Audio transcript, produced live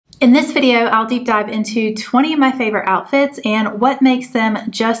In this video, I'll deep dive into 20 of my favorite outfits and what makes them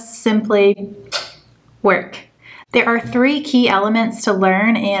just simply work. There are 3 key elements to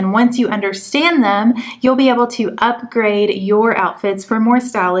learn, and once you understand them, you'll be able to upgrade your outfits for more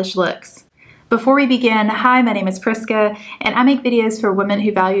stylish looks. Before we begin, hi, my name is Priska, and I make videos for women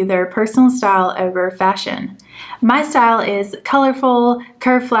who value their personal style over fashion. My style is colorful,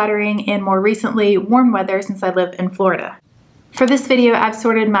 curve-flattering, and more recently, warm weather since I live in Florida. For this video, I've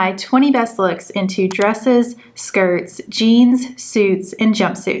sorted my 20 best looks into dresses, skirts, jeans, suits, and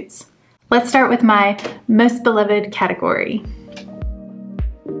jumpsuits. Let's start with my most beloved category.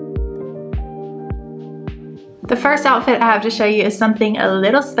 The first outfit I have to show you is something a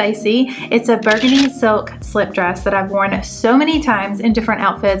little spicy. It's a burgundy silk slip dress that I've worn so many times in different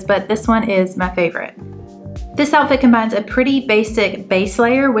outfits, but this one is my favorite. This outfit combines a pretty basic base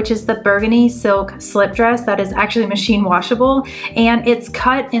layer, which is the burgundy silk slip dress that is actually machine washable, and it's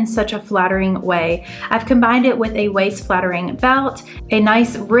cut in such a flattering way. I've combined it with a waist flattering belt, a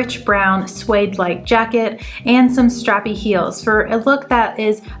nice rich brown suede-like jacket, and some strappy heels for a look that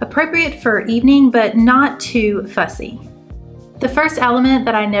is appropriate for evening but not too fussy. The first element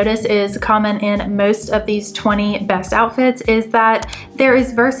that I notice is common in most of these 20 best outfits is that there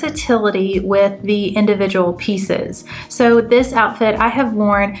is versatility with the individual pieces. So this outfit I have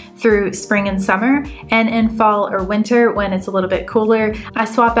worn through spring and summer, and in fall or winter when it's a little bit cooler, I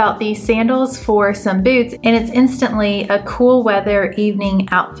swap out these sandals for some boots and it's instantly a cool weather evening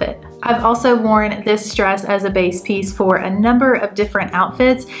outfit. I've also worn this dress as a base piece for a number of different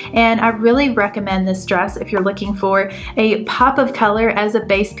outfits, and I really recommend this dress if you're looking for a pop of color as a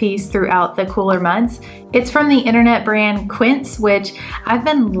base piece throughout the cooler months. It's from the internet brand Quince, which I've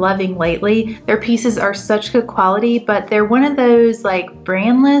been loving lately. Their pieces are such good quality, but they're one of those like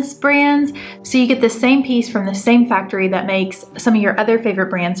brandless brands, so you get the same piece from the same factory that makes some of your other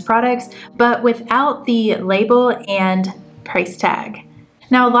favorite brands' products, but without the label and price tag.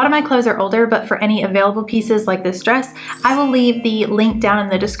 Now, a lot of my clothes are older, but for any available pieces like this dress, I will leave the link down in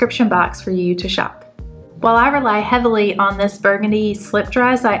the description box for you to shop. While I rely heavily on this burgundy slip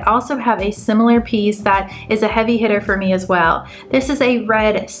dress, I also have a similar piece that is a heavy hitter for me as well. This is a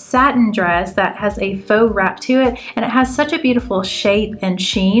red satin dress that has a faux wrap to it, and it has such a beautiful shape and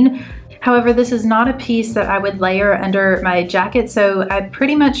sheen. However, this is not a piece that I would layer under my jacket, so I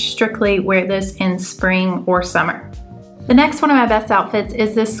pretty much strictly wear this in spring or summer. The next one of my best outfits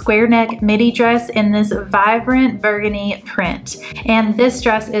is this square neck midi dress in this vibrant burgundy print. And this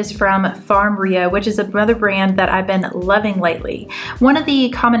dress is from Farm Rio, which is another brand that I've been loving lately. One of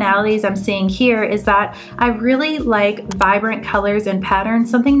the commonalities I'm seeing here is that I really like vibrant colors and patterns,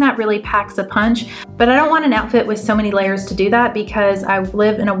 something that really packs a punch, but I don't want an outfit with so many layers to do that because I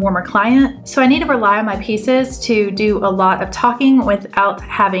live in a warmer climate. So I need to rely on my pieces to do a lot of talking without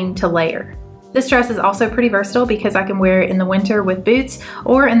having to layer. This dress is also pretty versatile because I can wear it in the winter with boots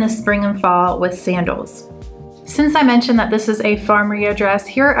or in the spring and fall with sandals. Since I mentioned that this is a Farm Rio dress,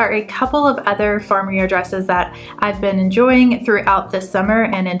 here are a couple of other Farm Rio dresses that I've been enjoying throughout the summer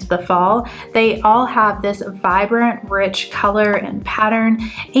and into the fall. They all have this vibrant, rich color and pattern,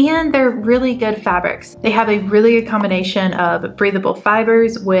 and they're really good fabrics. They have a really good combination of breathable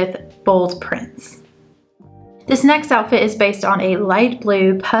fibers with bold prints. This next outfit is based on a light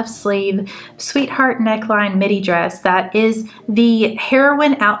blue puff sleeve sweetheart neckline midi dress that is the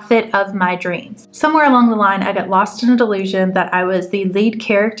heroine outfit of my dreams. Somewhere along the line, I got lost in a delusion that I was the lead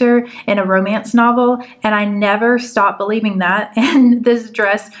character in a romance novel, and I never stopped believing that, and this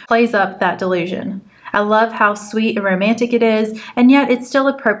dress plays up that delusion. I love how sweet and romantic it is, and yet it's still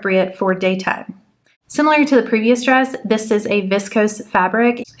appropriate for daytime. Similar to the previous dress, this is a viscose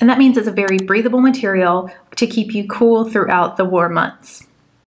fabric, and that means it's a very breathable material to keep you cool throughout the warm months.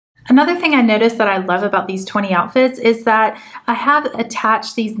 Another thing I noticed that I love about these 20 outfits is that I have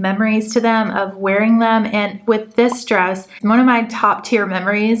attached these memories to them of wearing them, and with this dress, one of my top tier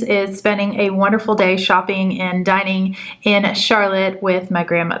memories is spending a wonderful day shopping and dining in Charlotte with my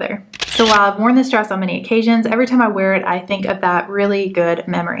grandmother. So while I've worn this dress on many occasions, every time I wear it, I think of that really good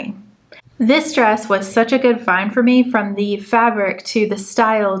memory. This dress was such a good find for me, from the fabric to the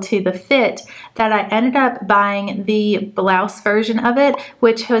style to the fit, that I ended up buying the blouse version of it,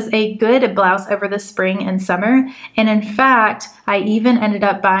 which was a good blouse over the spring and summer. And in fact, I even ended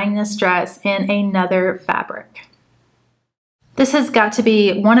up buying this dress in another fabric. This has got to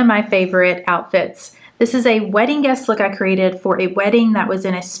be one of my favorite outfits. This is a wedding guest look I created for a wedding that was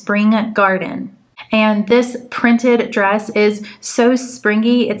in a spring garden. And this printed dress is so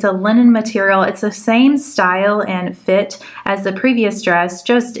springy. It's a linen material. It's the same style and fit as the previous dress,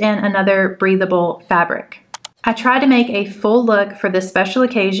 just in another breathable fabric. I tried to make a full look for this special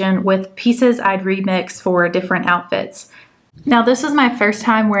occasion with pieces I'd remix for different outfits. Now, this was my first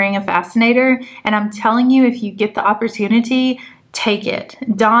time wearing a fascinator, and I'm telling you, if you get the opportunity, take it.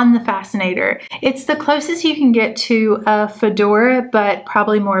 Don the fascinator. It's the closest you can get to a fedora, but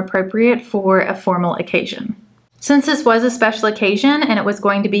probably more appropriate for a formal occasion. Since this was a special occasion and it was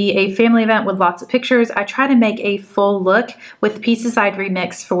going to be a family event with lots of pictures, I tried to make a full look with pieces I'd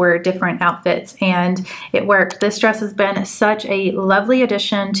remix for different outfits, and it worked. This dress has been such a lovely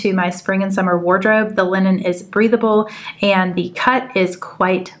addition to my spring and summer wardrobe. The linen is breathable and the cut is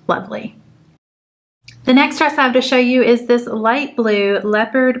quite lovely. The next dress I have to show you is this light blue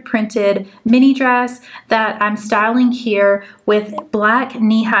leopard printed mini dress that I'm styling here with black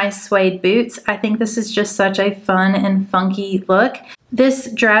knee-high suede boots. I think this is just such a fun and funky look.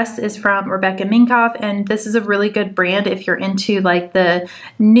 This dress is from Rebecca Minkoff, and this is a really good brand if you're into like the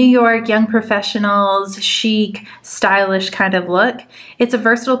New York young professionals, chic, stylish kind of look. It's a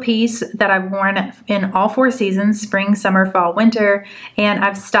versatile piece that I've worn in all 4 seasons, spring, summer, fall, winter, and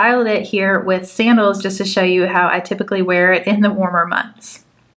I've styled it here with sandals just to show you how I typically wear it in the warmer months.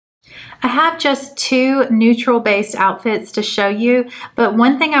 I have just 2 neutral based outfits to show you, but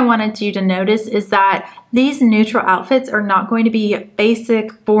one thing I wanted you to notice is that these neutral outfits are not going to be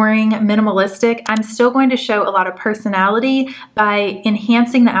basic, boring, minimalistic. I'm still going to show a lot of personality by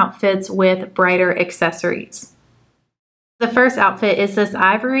enhancing the outfits with brighter accessories. The first outfit is this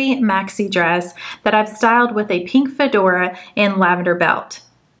ivory maxi dress that I've styled with a pink fedora and lavender belt.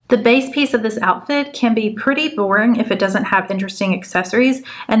 The base piece of this outfit can be pretty boring if it doesn't have interesting accessories,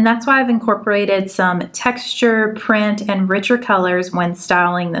 and that's why I've incorporated some texture, print, and richer colors when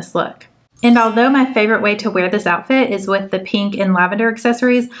styling this look. And although my favorite way to wear this outfit is with the pink and lavender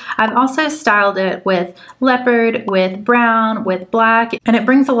accessories, I've also styled it with leopard, with brown, with black, and it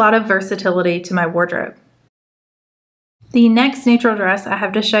brings a lot of versatility to my wardrobe. The next neutral dress I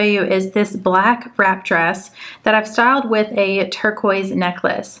have to show you is this black wrap dress that I've styled with a turquoise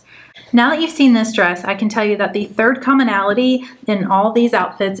necklace. Now that you've seen this dress, I can tell you that the third commonality in all these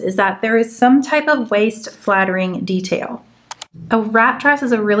outfits is that there is some type of waist flattering detail. A wrap dress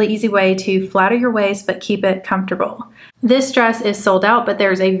is a really easy way to flatter your waist but keep it comfortable. This dress is sold out, but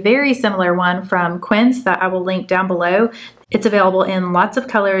there's a very similar one from Quince that I will link down below. It's available in lots of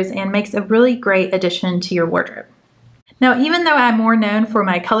colors and makes a really great addition to your wardrobe. Now, even though I'm more known for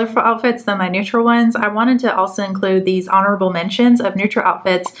my colorful outfits than my neutral ones, I wanted to also include these honorable mentions of neutral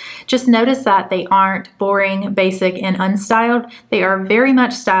outfits. Just notice that they aren't boring, basic, and unstyled. They are very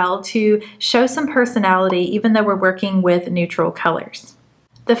much styled to show some personality, even though we're working with neutral colors.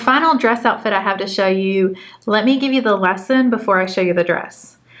 The final dress outfit I have to show you, let me give you the lesson before I show you the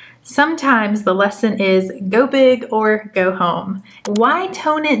dress. Sometimes the lesson is go big or go home. Why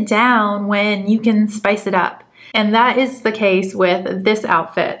tone it down when you can spice it up? And that is the case with this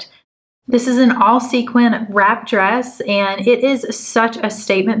outfit. This is an all sequin wrap dress, and it is such a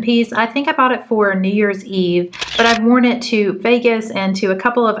statement piece. I think I bought it for New Year's Eve, but I've worn it to Vegas and to a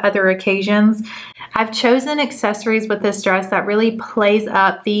couple of other occasions. I've chosen accessories with this dress that really plays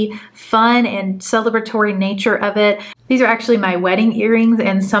up the fun and celebratory nature of it. These are actually my wedding earrings,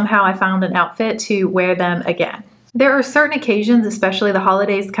 and somehow I found an outfit to wear them again. There are certain occasions, especially the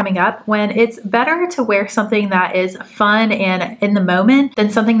holidays coming up, when it's better to wear something that is fun and in the moment than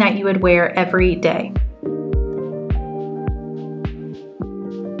something that you would wear every day.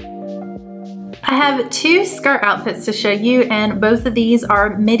 I have 2 skirt outfits to show you, and both of these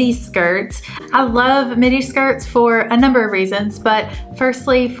are midi skirts. I love midi skirts for a number of reasons, but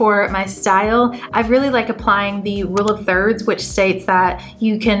firstly for my style. I really like applying the rule of thirds, which states that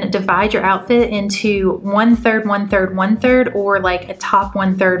you can divide your outfit into 1/3, 1/3, 1/3, or like a top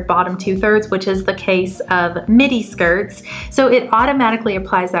 1/3, bottom 2/3, which is the case of midi skirts. So it automatically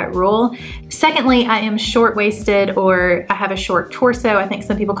applies that rule. Secondly, I am short-waisted, or I have a short torso, I think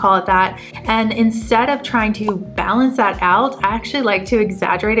some people call it that, and instead of trying to balance that out, I actually like to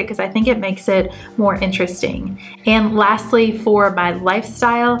exaggerate it because I think it makes it more interesting. And lastly, for my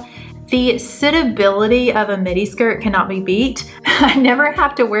lifestyle, the sitability of a midi skirt cannot be beat. I never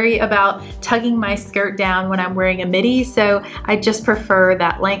have to worry about tugging my skirt down when I'm wearing a midi, so I just prefer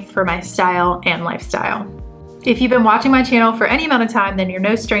that length for my style and lifestyle. If you've been watching my channel for any amount of time, then you're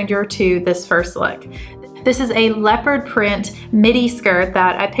no stranger to this first look. This is a leopard print midi skirt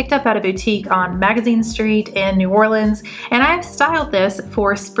that I picked up at a boutique on Magazine Street in New Orleans, and I have styled this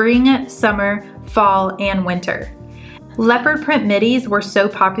for spring, summer, fall, and winter. Leopard print midis were so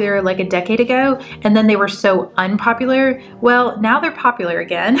popular like a decade ago, and then they were so unpopular. Well, now they're popular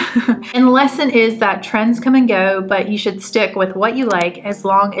again. And the lesson is that trends come and go, but you should stick with what you like as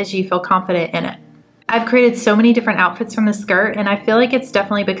long as you feel confident in it. I've created so many different outfits from the skirt, and I feel like it's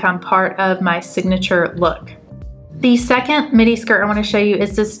definitely become part of my signature look. The second midi skirt I want to show you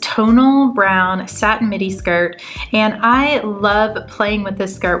is this tonal brown satin midi skirt, and I love playing with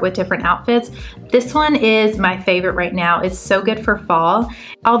this skirt with different outfits. This one is my favorite right now. It's so good for fall.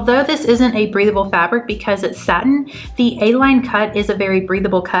 Although this isn't a breathable fabric because it's satin, the A-line cut is a very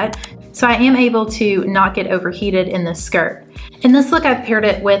breathable cut, so I am able to not get overheated in this skirt. In this look, I've paired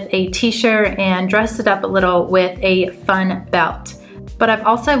it with a t-shirt and dressed it up a little with a fun belt. But I've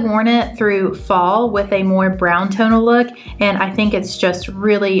also worn it through fall with a more brown tonal look, and I think it's just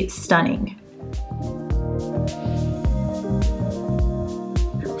really stunning.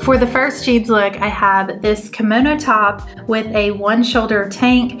 For the first jeans look, I have this kimono top with a one-shoulder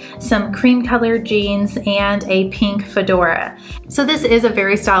tank, some cream colored jeans, and a pink fedora. So this is a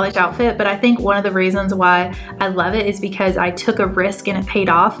very stylish outfit, but I think one of the reasons why I love it is because I took a risk and it paid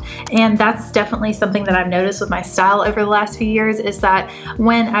off. And that's definitely something that I've noticed with my style over the last few years, is that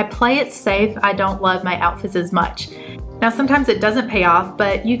when I play it safe, I don't love my outfits as much. Now, sometimes it doesn't pay off,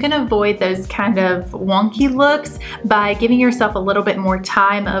 but you can avoid those kind of wonky looks by giving yourself a little bit more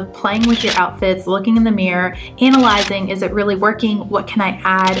time of playing with your outfits, looking in the mirror, analyzing, is it really working? What can I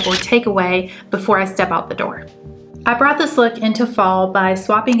add or take away before I step out the door? I brought this look into fall by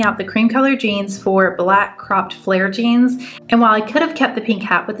swapping out the cream color jeans for black cropped flare jeans. And while I could have kept the pink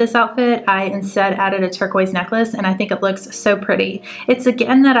hat with this outfit, I instead added a turquoise necklace, and I think it looks so pretty. It's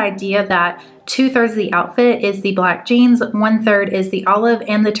again that idea that 2/3 of the outfit is the black jeans, 1/3 is the olive,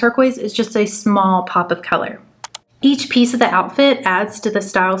 and the turquoise is just a small pop of color. Each piece of the outfit adds to the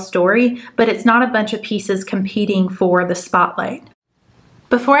style story, but it's not a bunch of pieces competing for the spotlight.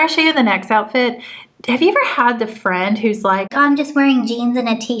 Before I show you the next outfit, have you ever had the friend who's like, "Oh, I'm just wearing jeans and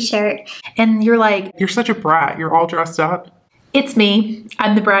a t-shirt." And you're like, "You're such a brat, you're all dressed up." It's me,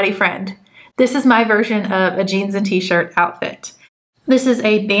 I'm the bratty friend. This is my version of a jeans and t-shirt outfit. This is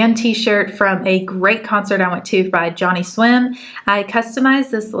a band t-shirt from a great concert I went to by Johnny Swim. I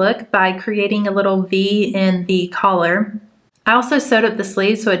customized this look by creating a little V in the collar. I also sewed up the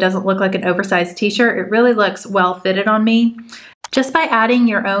sleeves so it doesn't look like an oversized t-shirt. It really looks well fitted on me. Just by adding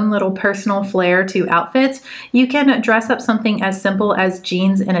your own little personal flair to outfits, you can dress up something as simple as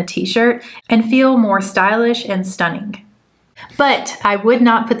jeans and a t-shirt and feel more stylish and stunning. But I would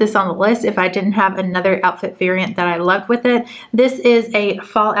not put this on the list if I didn't have another outfit variant that I loved with it. This is a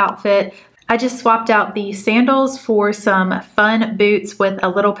fall outfit. I just swapped out the sandals for some fun boots with a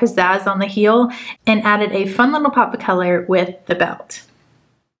little pizzazz on the heel and added a fun little pop of color with the belt.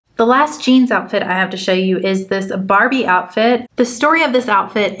 The last jeans outfit I have to show you is this Barbie outfit. The story of this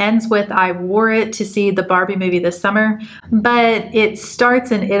outfit ends with I wore it to see the Barbie movie this summer, but it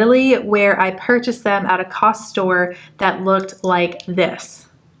starts in Italy where I purchased them at a COS store that looked like this.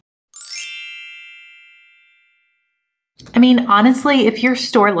 I mean, honestly, if your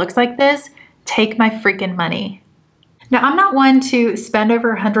store looks like this, take my freaking money. Now, I'm not one to spend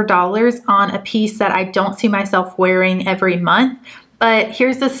over $100 on a piece that I don't see myself wearing every month. But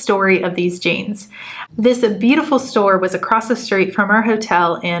here's the story of these jeans. This beautiful store was across the street from our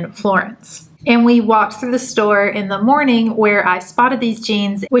hotel in Florence. And we walked through the store in the morning where I spotted these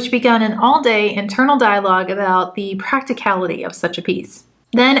jeans, which began an all-day internal dialogue about the practicality of such a piece.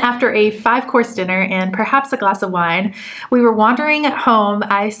 Then after a 5-course dinner and perhaps a glass of wine, we were wandering home.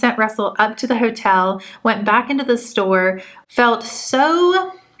 I sent Russell up to the hotel, went back into the store, felt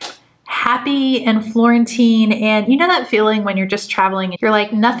so happy and Florentine, and you know that feeling when you're just traveling and you're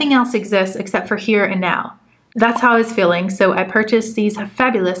like, nothing else exists except for here and now. That's how I was feeling, so I purchased these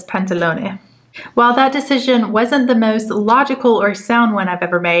fabulous pantalone. While that decision wasn't the most logical or sound one I've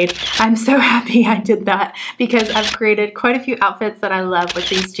ever made, I'm so happy I did that because I've created quite a few outfits that I love with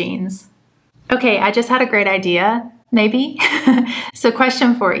these jeans. Okay, I just had a great idea. Maybe? So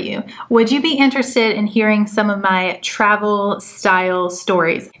question for you. Would you be interested in hearing some of my travel style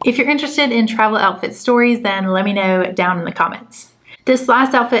stories? If you're interested in travel outfit stories, then let me know down in the comments. This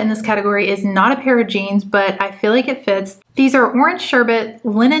last outfit in this category is not a pair of jeans, but I feel like it fits. These are orange sherbet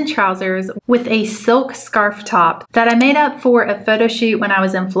linen trousers with a silk scarf top that I made up for a photo shoot when I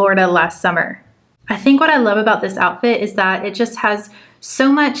was in Florida last summer. I think what I love about this outfit is that it just has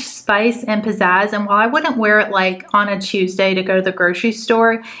so much spice and pizzazz, and while I wouldn't wear it like on a Tuesday to go to the grocery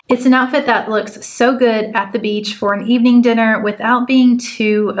store, it's an outfit that looks so good at the beach for an evening dinner without being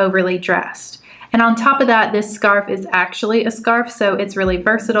too overly dressed. And on top of that, this scarf is actually a scarf, so it's really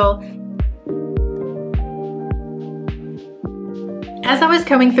versatile. As I was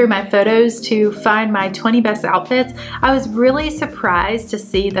combing through my photos to find my 20 best outfits, I was really surprised to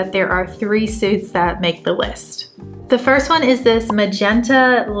see that there are 3 suits that make the list. The first one is this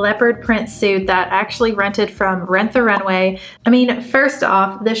magenta leopard print suit that I actually rented from Rent the Runway. I mean, first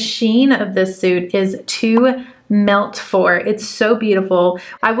off, the sheen of this suit is to melt for. It's so beautiful.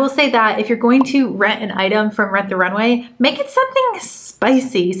 I will say that if you're going to rent an item from Rent the Runway, make it something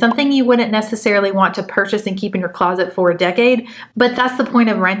spicy, something you wouldn't necessarily want to purchase and keep in your closet for a decade. But that's the point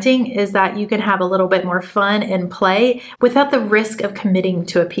of renting, is that you can have a little bit more fun and play without the risk of committing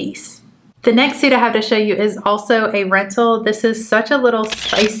to a piece. The next suit I have to show you is also a rental. This is such a little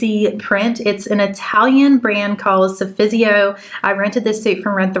spicy print. It's an Italian brand called Sufisio. I rented this suit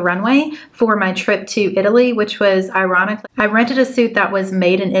from Rent the Runway for my trip to Italy, which was ironic. I rented a suit that was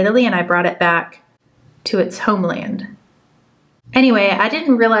made in Italy and I brought it back to its homeland. Anyway, I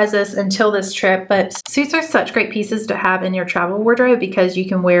didn't realize this until this trip, but suits are such great pieces to have in your travel wardrobe because you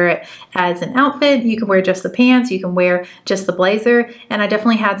can wear it as an outfit, you can wear just the pants, you can wear just the blazer, and I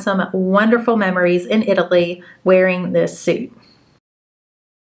definitely had some wonderful memories in Italy wearing this suit.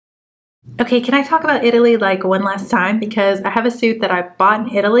 Okay, can I talk about Italy like one last time? Because I have a suit that I bought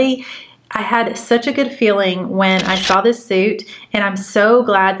in Italy. I had such a good feeling when I saw this suit, and I'm so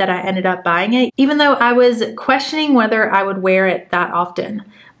glad that I ended up buying it, even though I was questioning whether I would wear it that often.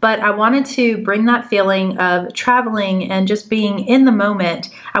 But I wanted to bring that feeling of traveling and just being in the moment.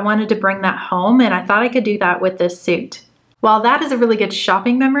 I wanted to bring that home, and I thought I could do that with this suit. While that is a really good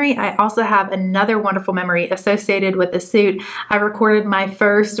shopping memory, I also have another wonderful memory associated with the suit. I recorded my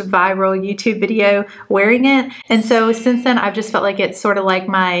first viral YouTube video wearing it. And so since then, I've just felt like it's sort of like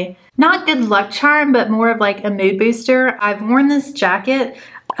my, not good luck charm, but more of like a mood booster. I've worn this jacket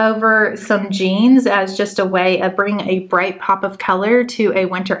over some jeans as just a way of bringing a bright pop of color to a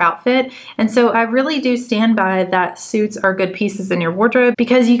winter outfit. And so I really do stand by that suits are good pieces in your wardrobe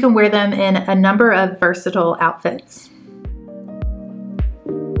because you can wear them in a number of versatile outfits.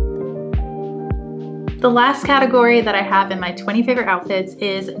 The last category that I have in my 20 favorite outfits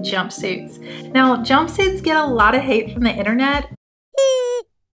is jumpsuits. Now, jumpsuits get a lot of hate from the internet,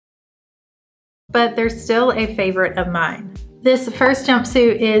 but they're still a favorite of mine. This first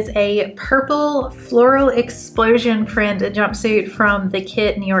jumpsuit is a purple floral explosion print jumpsuit from the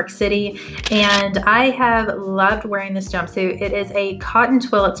Kit New York City, and I have loved wearing this jumpsuit. It is a cotton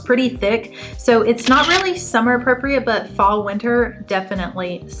twill. It's pretty thick, so it's not really summer appropriate, but fall winter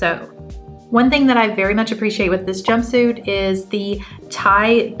definitely so. One thing that I very much appreciate with this jumpsuit is the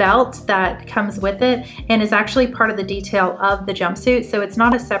tie belt that comes with it and is actually part of the detail of the jumpsuit. So it's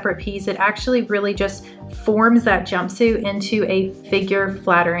not a separate piece. It actually really just forms that jumpsuit into a figure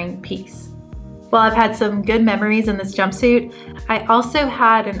flattering piece. While I've had some good memories in this jumpsuit, I also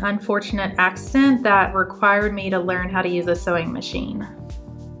had an unfortunate accident that required me to learn how to use a sewing machine.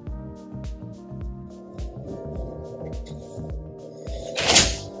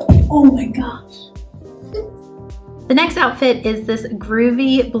 Oh my gosh. The next outfit is this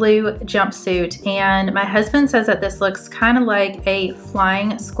groovy blue jumpsuit, and my husband says that this looks kind of like a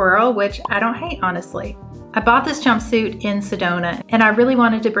flying squirrel, which I don't hate, honestly. I bought this jumpsuit in Sedona, and I really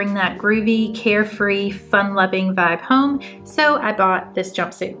wanted to bring that groovy, carefree, fun-loving vibe home, so I bought this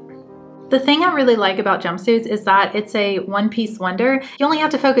jumpsuit. The thing I really like about jumpsuits is that it's a one-piece wonder. You only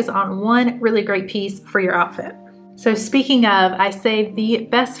have to focus on one really great piece for your outfit. So speaking of, I saved the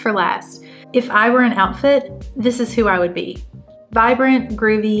best for last. If I were an outfit, this is who I would be. Vibrant,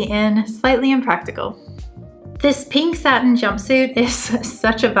 groovy, and slightly impractical. This pink satin jumpsuit is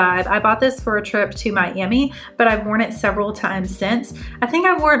such a vibe. I bought this for a trip to Miami, but I've worn it several times since. I think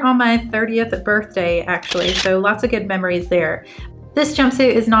I wore it on my 30th birthday actually, so lots of good memories there. This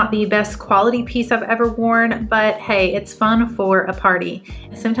jumpsuit is not the best quality piece I've ever worn, but hey, it's fun for a party.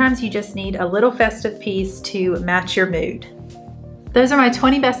 Sometimes you just need a little festive piece to match your mood. Those are my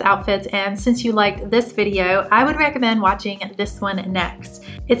 20 best outfits, and since you liked this video, I would recommend watching this one next.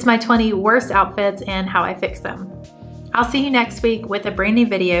 It's my 20 worst outfits and how I fix them. I'll see you next week with a brand new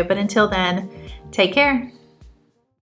video, but until then, take care.